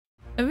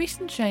A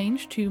recent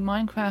change to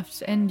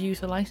Minecraft's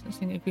end-user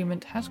licensing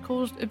agreement has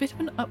caused a bit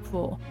of an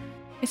uproar,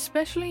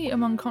 especially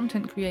among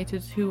content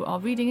creators who are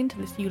reading into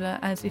this EULA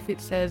as if it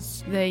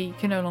says they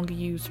can no longer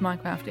use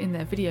Minecraft in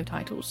their video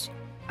titles.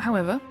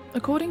 However,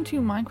 according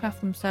to Minecraft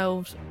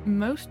themselves,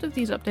 most of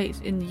these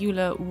updates in the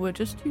EULA were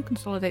just to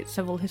consolidate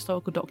several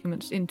historical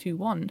documents into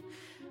one,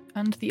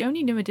 and the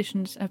only new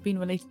additions have been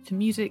related to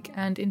music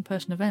and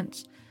in-person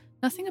events.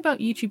 Nothing about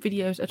YouTube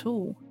videos at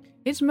all.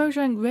 Is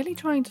Mojang really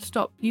trying to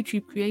stop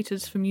YouTube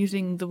creators from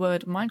using the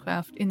word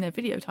Minecraft in their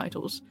video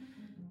titles?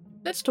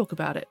 Let's talk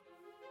about it.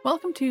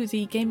 Welcome to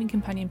the Gaming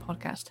Companion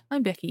podcast.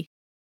 I'm Becky.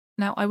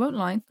 Now, I won't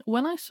lie,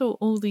 when I saw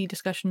all the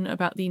discussion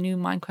about the new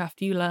Minecraft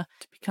EULA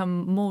to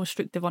become more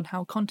restrictive on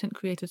how content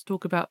creators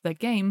talk about their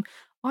game,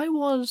 I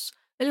was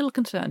a little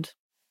concerned.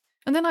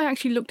 And then I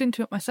actually looked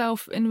into it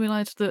myself and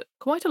realised that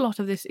quite a lot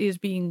of this is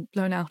being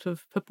blown out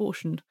of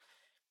proportion.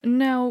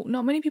 Now,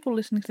 not many people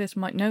listening to this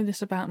might know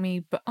this about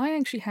me, but I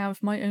actually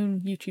have my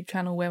own YouTube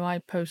channel where I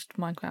post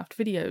Minecraft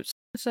videos.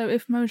 So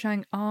if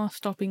Mojang are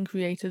stopping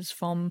creators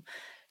from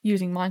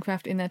using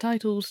Minecraft in their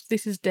titles,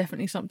 this is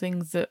definitely something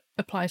that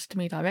applies to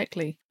me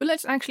directly. But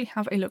let's actually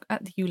have a look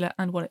at the EULA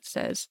and what it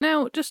says.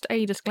 Now, just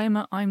a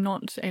disclaimer, I'm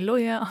not a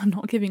lawyer, I'm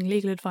not giving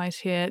legal advice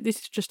here, this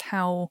is just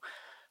how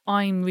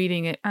I'm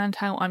reading it and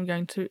how I'm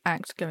going to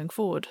act going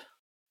forward.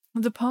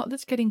 The part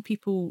that's getting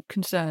people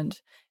concerned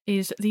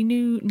is the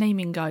new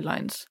naming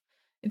guidelines.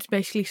 It's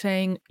basically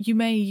saying you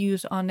may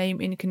use our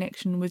name in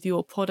connection with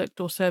your product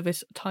or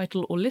service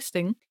title or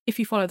listing if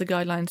you follow the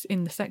guidelines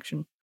in the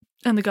section.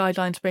 And the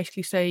guidelines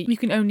basically say you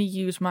can only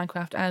use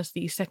Minecraft as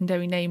the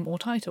secondary name or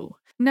title.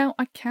 Now,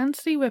 I can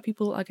see where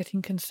people are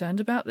getting concerned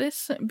about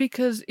this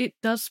because it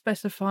does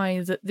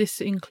specify that this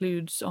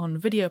includes on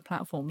video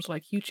platforms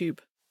like YouTube.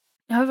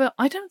 However,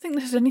 I don't think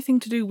this has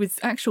anything to do with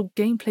actual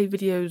gameplay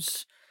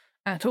videos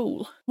at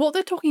all. What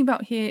they're talking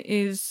about here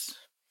is,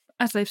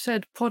 as they've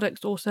said,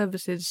 products or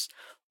services,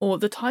 or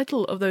the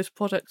title of those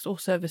products or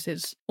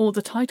services, or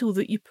the title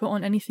that you put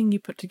on anything you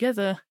put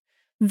together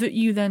that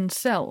you then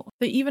sell.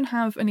 They even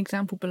have an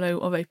example below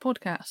of a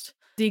podcast.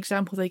 The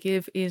example they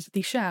give is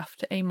The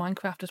Shaft, a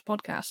Minecrafters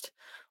podcast.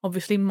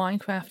 Obviously,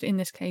 Minecraft in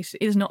this case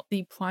is not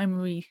the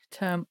primary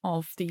term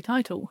of the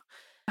title.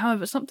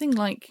 However, something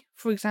like,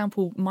 for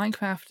example,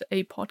 Minecraft,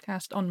 a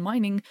podcast on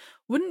mining,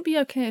 wouldn't be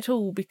okay at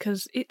all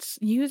because it's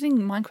using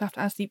Minecraft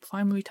as the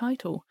primary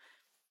title,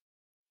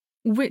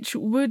 which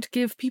would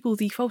give people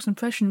the false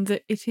impression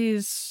that it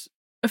is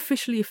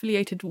officially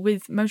affiliated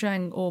with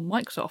Mojang or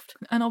Microsoft.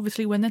 And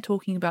obviously, when they're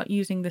talking about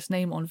using this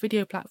name on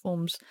video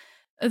platforms,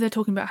 they're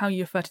talking about how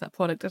you refer to that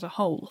product as a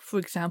whole. For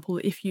example,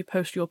 if you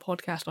post your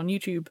podcast on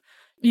YouTube,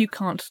 you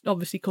can't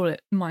obviously call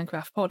it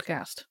Minecraft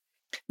Podcast.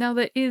 Now,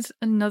 there is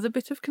another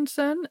bit of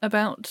concern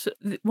about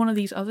one of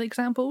these other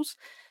examples,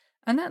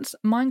 and that's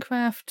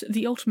Minecraft,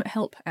 the Ultimate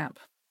Help app.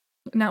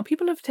 Now,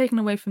 people have taken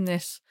away from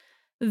this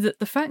that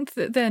the fact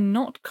that they're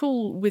not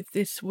cool with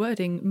this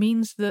wording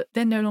means that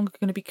they're no longer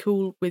going to be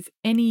cool with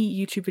any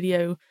YouTube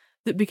video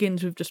that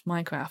begins with just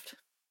Minecraft.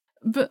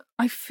 But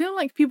I feel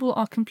like people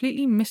are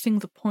completely missing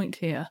the point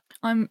here.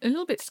 I'm a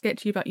little bit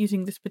sketchy about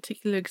using this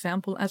particular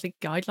example as a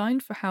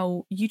guideline for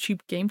how YouTube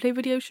gameplay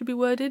videos should be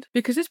worded,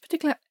 because this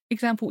particular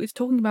example is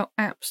talking about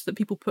apps that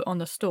people put on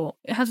the store.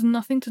 It has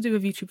nothing to do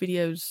with YouTube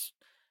videos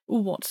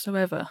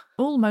whatsoever.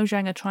 All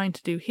Mojang are trying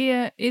to do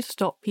here is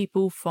stop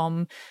people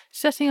from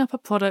setting up a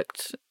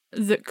product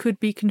that could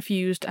be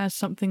confused as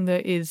something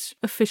that is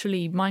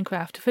officially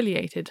Minecraft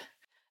affiliated.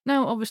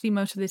 Now, obviously,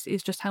 most of this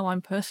is just how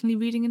I'm personally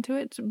reading into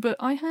it, but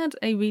I had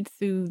a read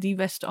through the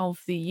rest of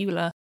the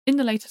EULA. In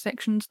the later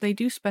sections, they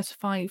do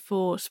specify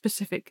for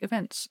specific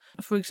events.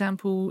 For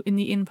example, in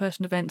the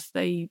in-person events,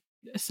 they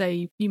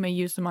say you may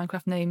use the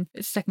Minecraft name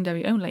as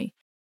secondary only.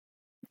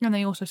 And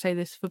they also say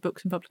this for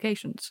books and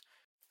publications.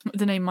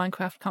 The name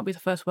Minecraft can't be the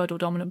first word or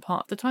dominant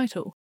part of the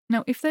title.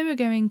 Now, if they were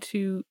going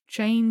to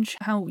change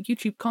how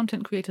YouTube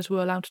content creators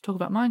were allowed to talk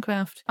about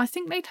Minecraft, I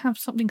think they'd have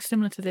something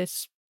similar to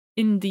this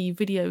in the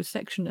video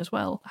section as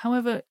well.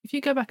 However, if you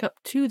go back up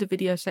to the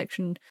video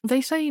section, they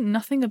say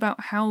nothing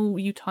about how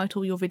you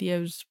title your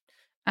videos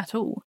at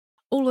all.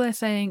 All they're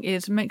saying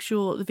is make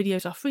sure the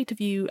videos are free to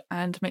view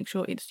and make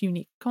sure it's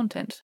unique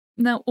content.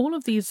 Now, all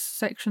of these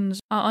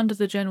sections are under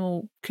the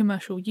general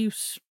commercial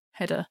use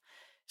header.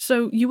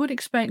 So you would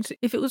expect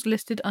if it was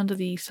listed under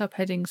the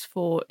subheadings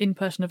for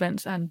in-person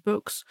events and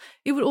books,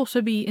 it would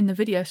also be in the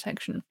video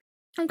section.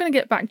 I'm going to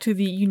get back to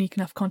the unique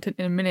enough content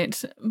in a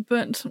minute,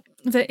 but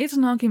there is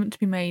an argument to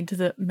be made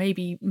that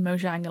maybe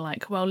Mojang are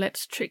like, well,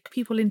 let's trick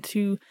people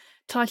into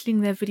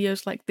titling their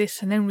videos like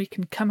this and then we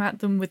can come at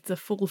them with the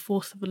full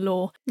force of the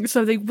law.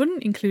 So they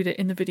wouldn't include it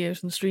in the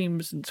videos and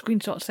streams and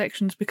screenshot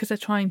sections because they're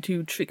trying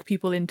to trick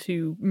people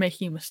into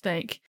making a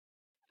mistake.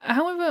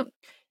 However,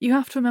 you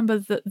have to remember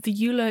that the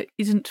EULA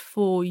isn't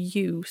for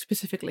you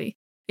specifically.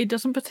 It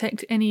doesn't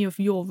protect any of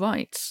your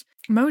rights.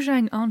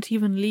 Mojang aren't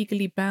even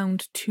legally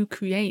bound to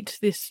create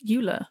this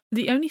EULA.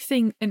 The only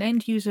thing an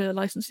end-user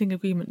licensing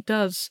agreement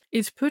does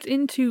is put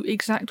into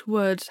exact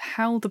words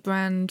how the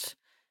brand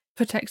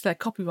protects their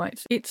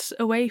copyrights. It's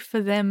a way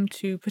for them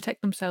to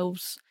protect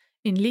themselves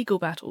in legal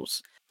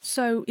battles.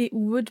 So it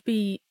would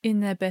be in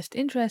their best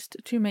interest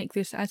to make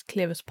this as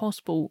clear as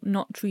possible,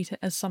 not treat it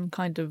as some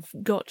kind of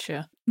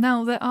gotcha.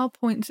 Now, there are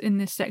points in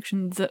this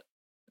section that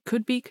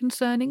could be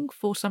concerning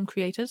for some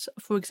creators.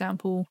 For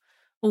example,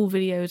 all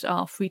videos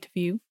are free to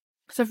view.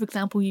 So for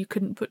example, you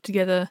couldn't put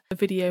together a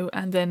video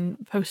and then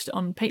post it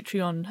on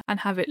Patreon and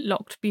have it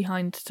locked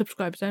behind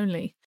subscribers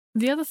only.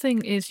 The other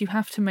thing is you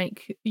have to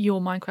make your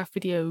Minecraft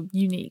video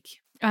unique,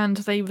 and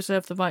they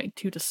reserve the right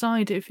to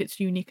decide if it's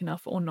unique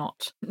enough or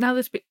not. Now,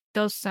 this bit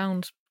does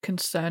sound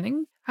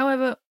concerning.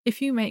 However, if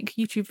you make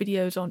YouTube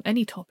videos on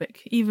any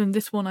topic, even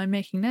this one I'm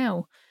making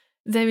now,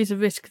 there is a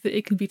risk that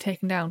it can be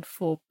taken down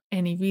for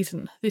any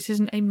reason. This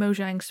isn't a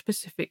Mojang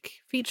specific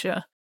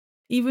feature.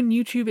 Even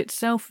YouTube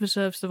itself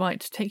reserves the right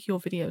to take your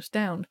videos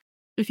down.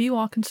 If you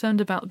are concerned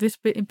about this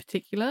bit in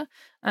particular,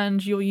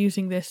 and you're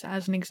using this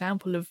as an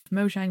example of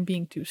Mojang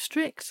being too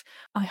strict,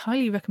 I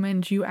highly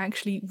recommend you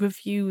actually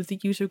review the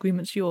user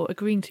agreements you're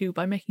agreeing to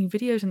by making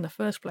videos in the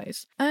first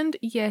place. And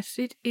yes,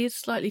 it is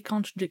slightly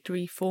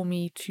contradictory for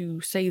me to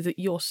say that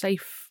you're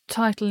safe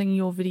titling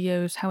your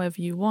videos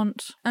however you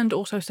want, and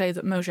also say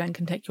that Mojang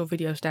can take your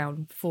videos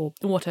down for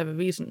whatever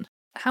reason.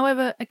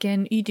 However,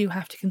 again, you do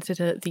have to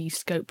consider the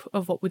scope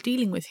of what we're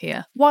dealing with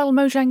here. While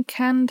Mojang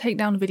can take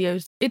down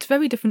videos, it's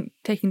very different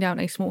taking down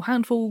a small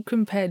handful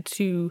compared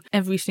to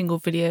every single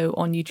video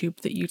on YouTube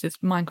that uses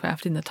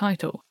Minecraft in the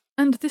title.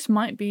 And this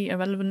might be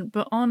irrelevant,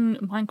 but on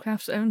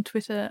Minecraft's own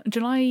Twitter,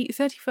 July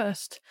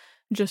 31st,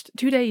 just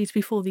 2 days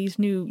before these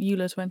new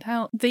EULAs went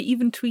out, they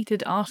even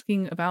tweeted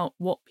asking about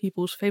what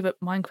people's favourite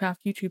Minecraft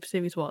YouTube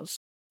series was.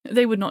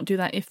 They would not do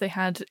that if they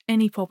had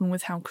any problem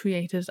with how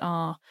creators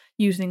are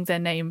using their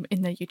name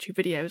in their YouTube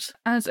videos.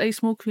 As a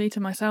small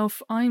creator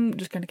myself, I'm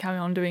just going to carry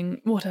on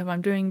doing whatever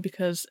I'm doing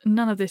because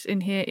none of this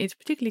in here is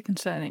particularly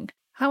concerning.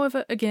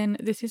 However, again,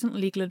 this isn't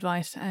legal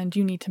advice and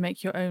you need to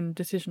make your own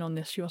decision on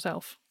this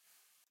yourself.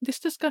 This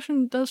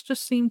discussion does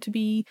just seem to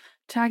be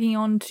tagging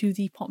on to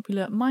the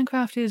popular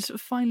Minecraft is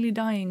finally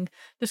dying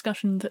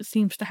discussion that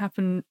seems to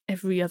happen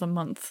every other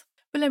month.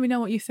 But let me know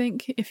what you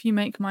think. If you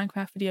make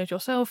Minecraft videos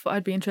yourself,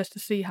 I'd be interested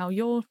to see how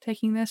you're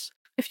taking this.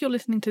 If you're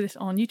listening to this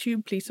on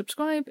YouTube, please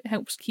subscribe, it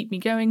helps keep me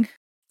going.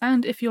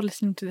 And if you're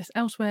listening to this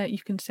elsewhere, you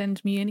can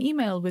send me an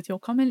email with your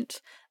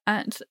comment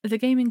at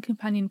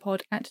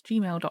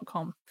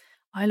thegamingcompanionpod@gmail.com.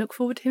 I look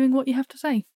forward to hearing what you have to say.